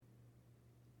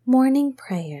Morning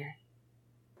Prayer,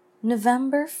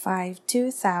 November 5,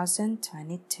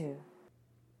 2022.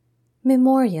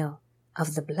 Memorial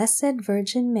of the Blessed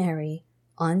Virgin Mary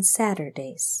on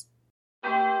Saturdays.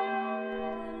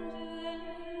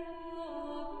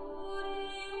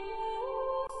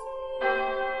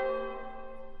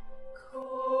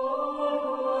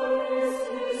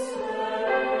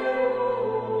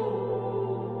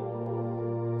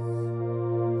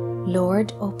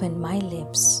 Lord, open my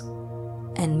lips,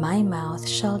 and my mouth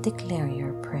shall declare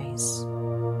your praise.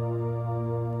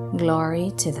 Glory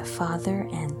to the Father,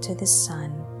 and to the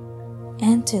Son,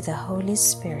 and to the Holy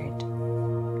Spirit,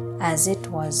 as it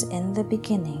was in the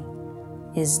beginning,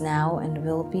 is now, and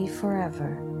will be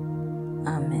forever.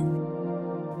 Amen.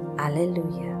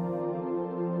 Alleluia.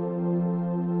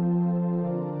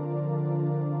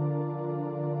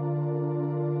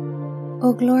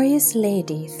 O glorious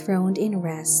Lady, throned in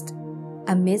rest,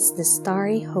 amidst the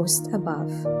starry host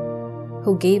above,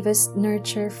 who gave us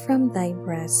nurture from thy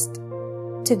breast,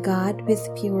 to God with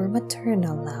pure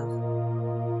maternal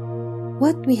love.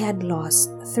 What we had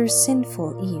lost through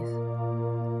sinful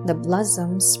Eve, the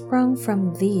blossom sprung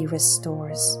from thee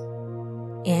restores,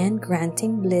 and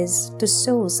granting bliss to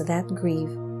souls that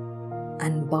grieve,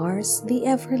 unbars the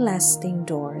everlasting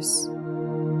doors.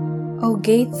 O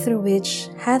gate through which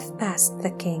hath passed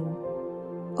the King,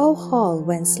 O hall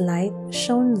whence light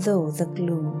shone through the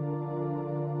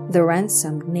gloom, the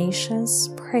ransomed nations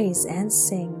praise and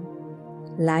sing,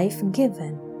 life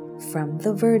given from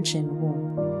the virgin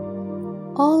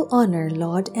womb. All honor,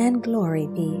 laud, and glory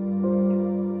be,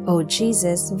 O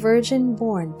Jesus, virgin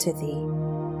born to thee.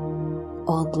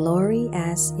 All glory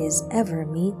as is ever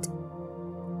meet,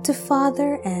 to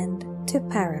Father and to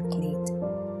Paraclete.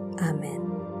 Amen.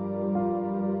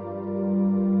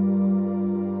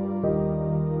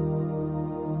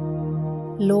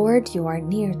 Lord, you are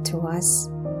near to us,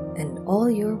 and all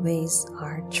your ways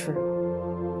are true.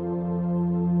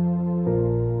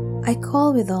 I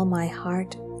call with all my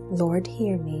heart, Lord,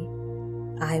 hear me.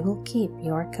 I will keep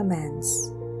your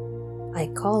commands.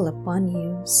 I call upon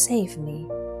you, save me,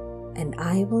 and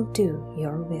I will do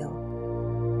your will.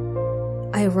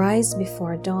 I rise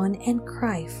before dawn and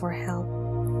cry for help.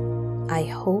 I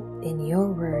hope in your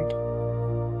word.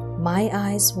 My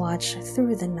eyes watch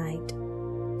through the night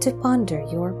to ponder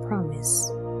your promise.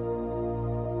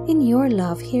 In your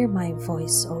love hear my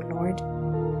voice, O Lord.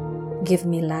 Give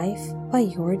me life by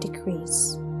your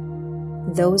decrees.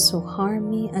 Those who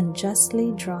harm me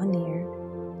unjustly draw near.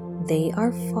 They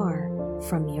are far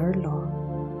from your law.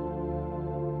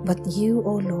 But you,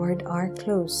 O Lord, are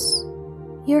close.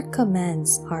 Your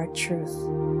commands are truth.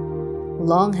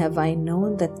 Long have I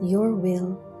known that your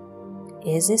will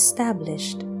is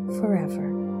established forever.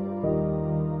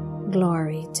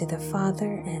 Glory to the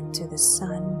Father, and to the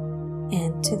Son,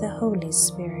 and to the Holy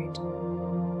Spirit,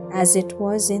 as it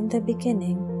was in the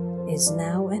beginning, is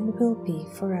now, and will be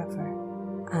forever.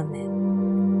 Amen.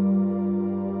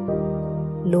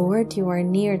 Lord, you are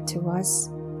near to us,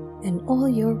 and all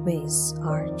your ways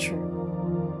are true.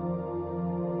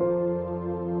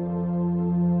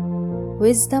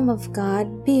 Wisdom of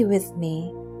God, be with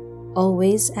me,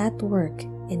 always at work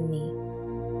in me.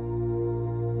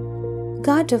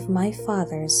 God of my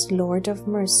fathers, Lord of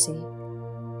mercy,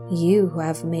 you who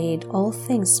have made all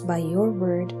things by your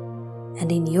word,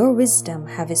 and in your wisdom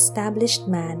have established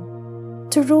man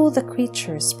to rule the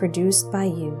creatures produced by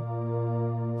you,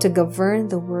 to govern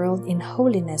the world in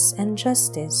holiness and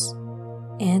justice,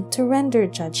 and to render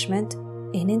judgment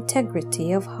in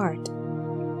integrity of heart.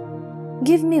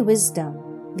 Give me wisdom,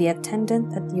 the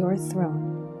attendant at your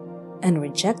throne, and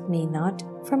reject me not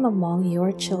from among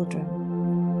your children.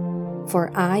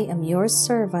 For I am your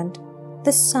servant,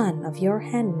 the son of your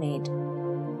handmaid,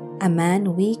 a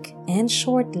man weak and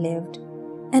short-lived,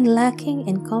 and lacking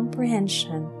in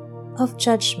comprehension of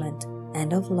judgment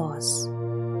and of laws.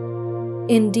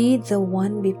 Indeed, though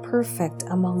one be perfect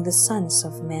among the sons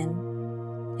of men,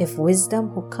 if wisdom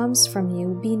who comes from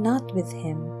you be not with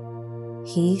him,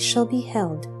 he shall be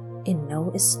held in no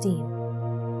esteem.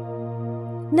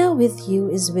 Now with you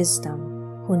is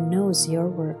wisdom, who knows your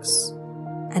works,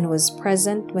 and was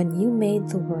present when you made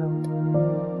the world,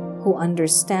 who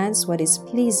understands what is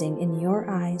pleasing in your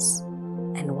eyes,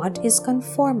 and what is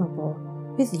conformable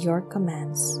with your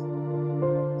commands.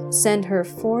 Send her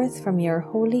forth from your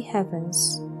holy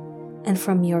heavens, and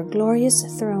from your glorious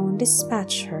throne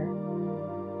dispatch her,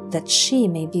 that she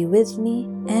may be with me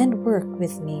and work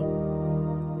with me,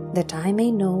 that I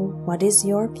may know what is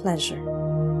your pleasure.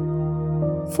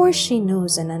 For she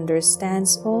knows and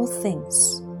understands all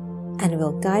things, and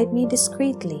will guide me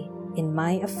discreetly in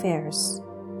my affairs,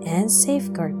 and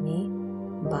safeguard me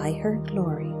by her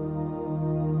glory.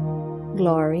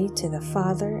 Glory to the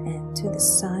Father, and to the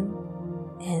Son,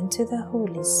 and to the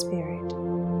Holy Spirit,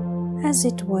 as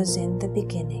it was in the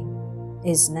beginning,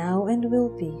 is now, and will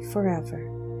be forever.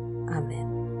 Amen.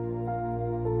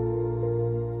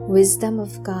 Wisdom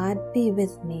of God be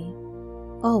with me,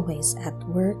 always at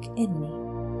work in me.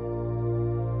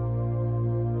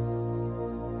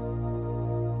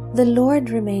 The Lord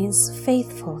remains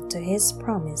faithful to his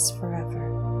promise forever.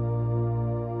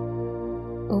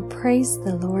 O praise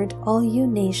the Lord, all you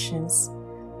nations,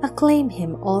 acclaim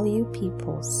him, all you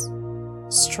peoples.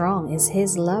 Strong is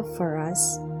his love for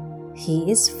us, he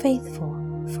is faithful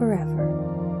forever.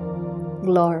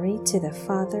 Glory to the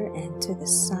Father, and to the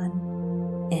Son,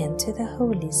 and to the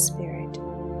Holy Spirit,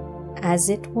 as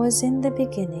it was in the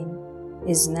beginning,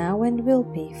 is now, and will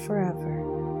be forever.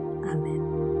 Amen.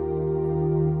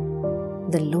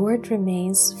 The Lord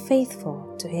remains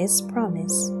faithful to his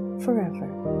promise forever.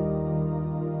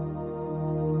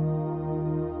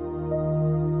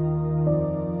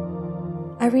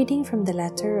 A reading from the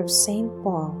letter of St.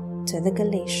 Paul to the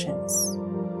Galatians.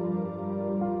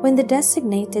 When the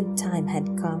designated time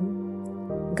had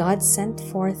come, God sent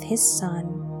forth his Son,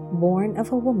 born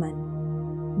of a woman,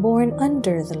 born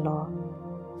under the law,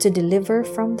 to deliver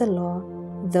from the law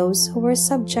those who were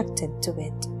subjected to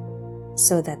it,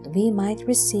 so that we might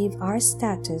receive our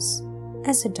status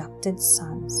as adopted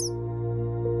sons.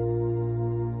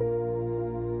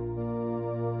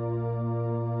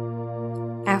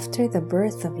 After the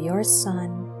birth of your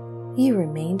Son, you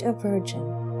remained a virgin.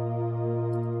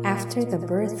 After the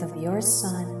birth of your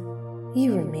Son,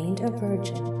 you remained a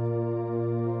virgin.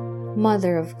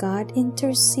 Mother of God,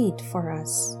 intercede for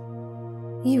us.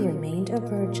 You remained a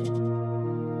virgin.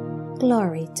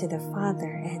 Glory to the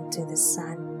Father, and to the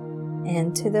Son,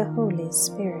 and to the Holy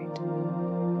Spirit.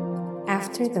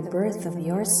 After the birth of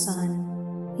your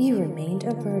Son, you remained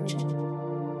a virgin.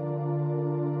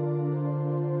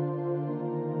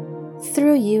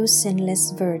 Through you,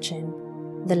 sinless Virgin,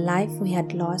 the life we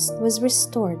had lost was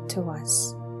restored to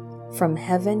us. From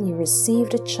heaven you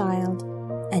received a child,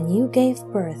 and you gave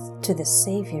birth to the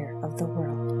Savior of the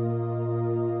world.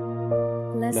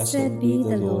 Blessed be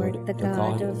the Lord, the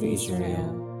God of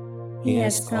Israel. He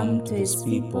has come to his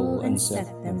people and set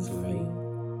them free.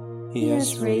 He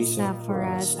has raised up for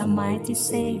us a mighty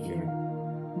Savior,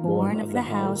 born of the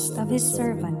house of his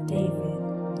servant David.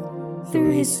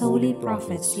 Through his holy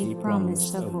prophets he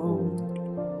promised of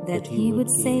old that he would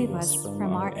save us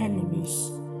from our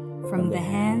enemies, from the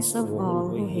hands of all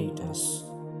who hate us.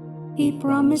 He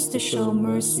promised to show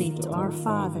mercy to our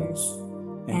fathers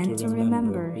and to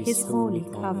remember his holy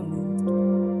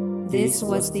covenant. This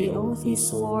was the oath he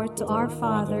swore to our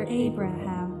father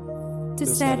Abraham, to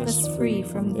set us free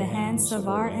from the hands of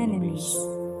our enemies,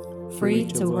 free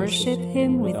to worship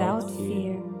him without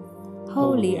fear,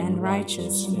 holy and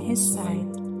righteous in his sight,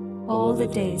 all the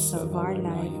days of our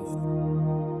life.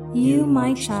 You,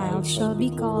 my child, shall be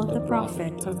called the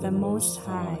prophet of the Most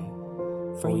High,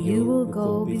 for you will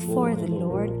go before the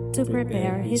Lord to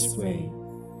prepare his way,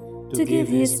 to give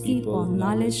his people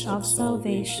knowledge of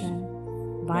salvation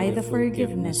by the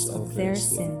forgiveness of their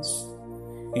sins.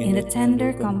 In the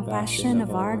tender compassion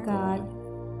of our God,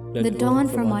 the dawn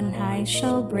from on high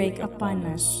shall break upon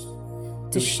us,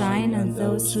 to shine on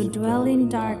those who dwell in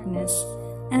darkness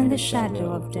and the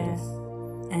shadow of death,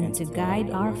 and to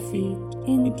guide our feet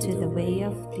into the way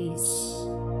of peace.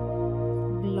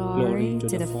 Glory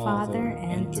to the Father,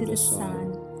 and to the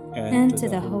Son, and to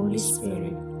the Holy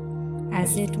Spirit,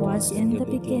 as it was in the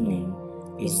beginning,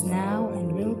 is now,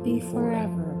 and will be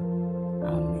forever.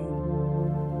 Amen.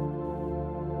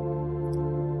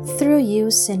 Through you,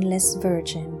 sinless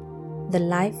Virgin, the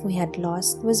life we had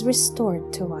lost was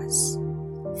restored to us.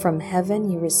 From heaven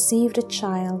you received a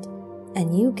child,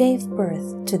 and you gave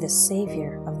birth to the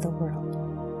Savior of the world.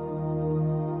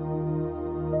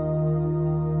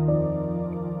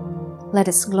 Let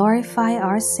us glorify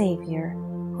our Savior,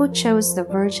 who chose the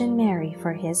Virgin Mary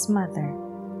for his mother.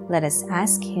 Let us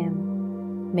ask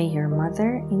him, may your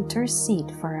mother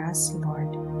intercede for us,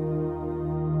 Lord.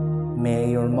 May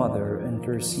your mother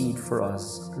intercede for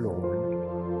us, Lord.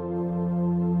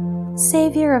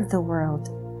 Savior of the world,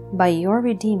 by your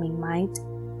redeeming might,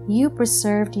 you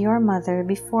preserved your mother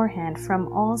beforehand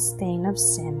from all stain of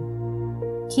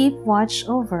sin. Keep watch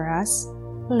over us,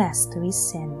 lest we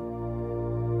sin.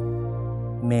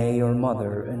 May your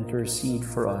mother intercede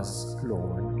for us,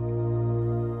 Lord.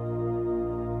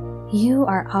 You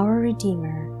are our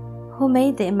Redeemer, who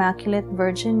made the Immaculate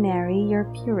Virgin Mary your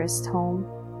purest home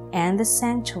and the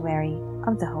sanctuary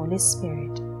of the Holy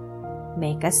Spirit.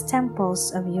 Make us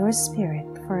temples of your Spirit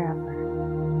forever.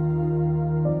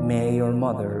 May your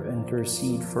Mother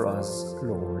intercede for us,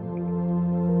 Lord.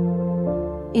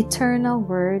 Eternal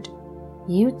Word,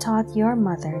 you taught your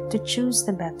mother to choose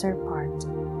the better part.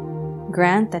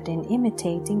 Grant that in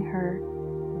imitating her,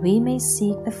 we may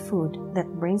seek the food that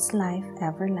brings life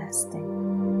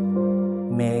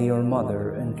everlasting. May your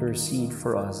Mother intercede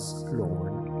for us,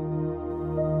 Lord.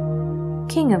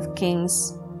 King of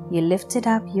kings, you lifted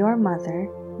up your mother,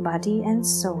 body and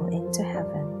soul into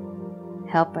heaven.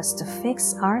 Help us to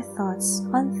fix our thoughts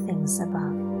on things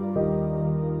above.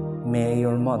 May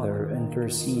your Mother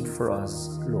intercede for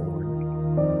us, Lord.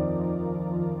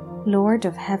 Lord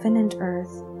of heaven and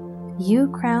earth, you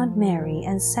crowned Mary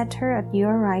and set her at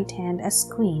your right hand as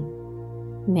Queen.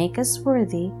 Make us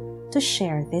worthy to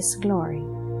share this glory.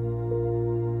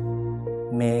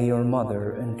 May your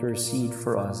Mother intercede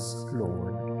for us,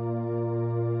 Lord.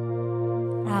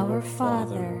 Our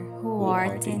Father, who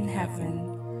art in heaven,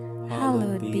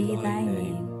 hallowed be thy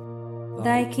name.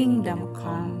 Thy kingdom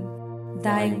come,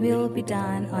 thy will be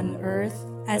done on earth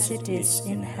as it is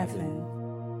in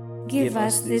heaven. Give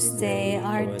us this day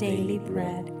our daily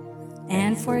bread,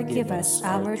 and forgive us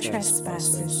our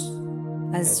trespasses,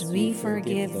 as we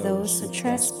forgive those who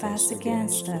trespass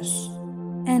against us.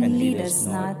 And lead us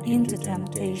not into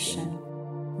temptation,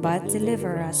 but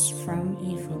deliver us from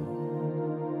evil.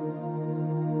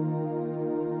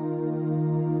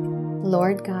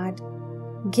 Lord God,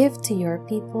 give to your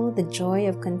people the joy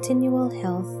of continual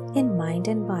health in mind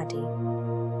and body.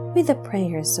 With the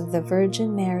prayers of the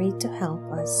Virgin Mary to help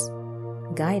us,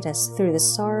 guide us through the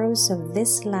sorrows of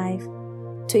this life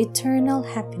to eternal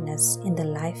happiness in the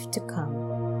life to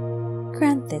come.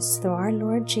 Grant this through our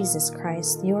Lord Jesus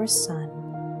Christ, your Son,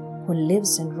 who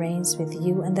lives and reigns with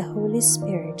you and the Holy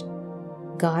Spirit,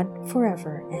 God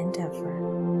forever and ever.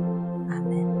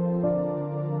 Amen.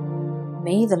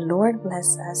 May the Lord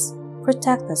bless us,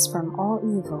 protect us from all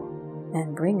evil,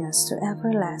 and bring us to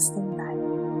everlasting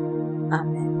life.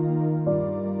 Amen.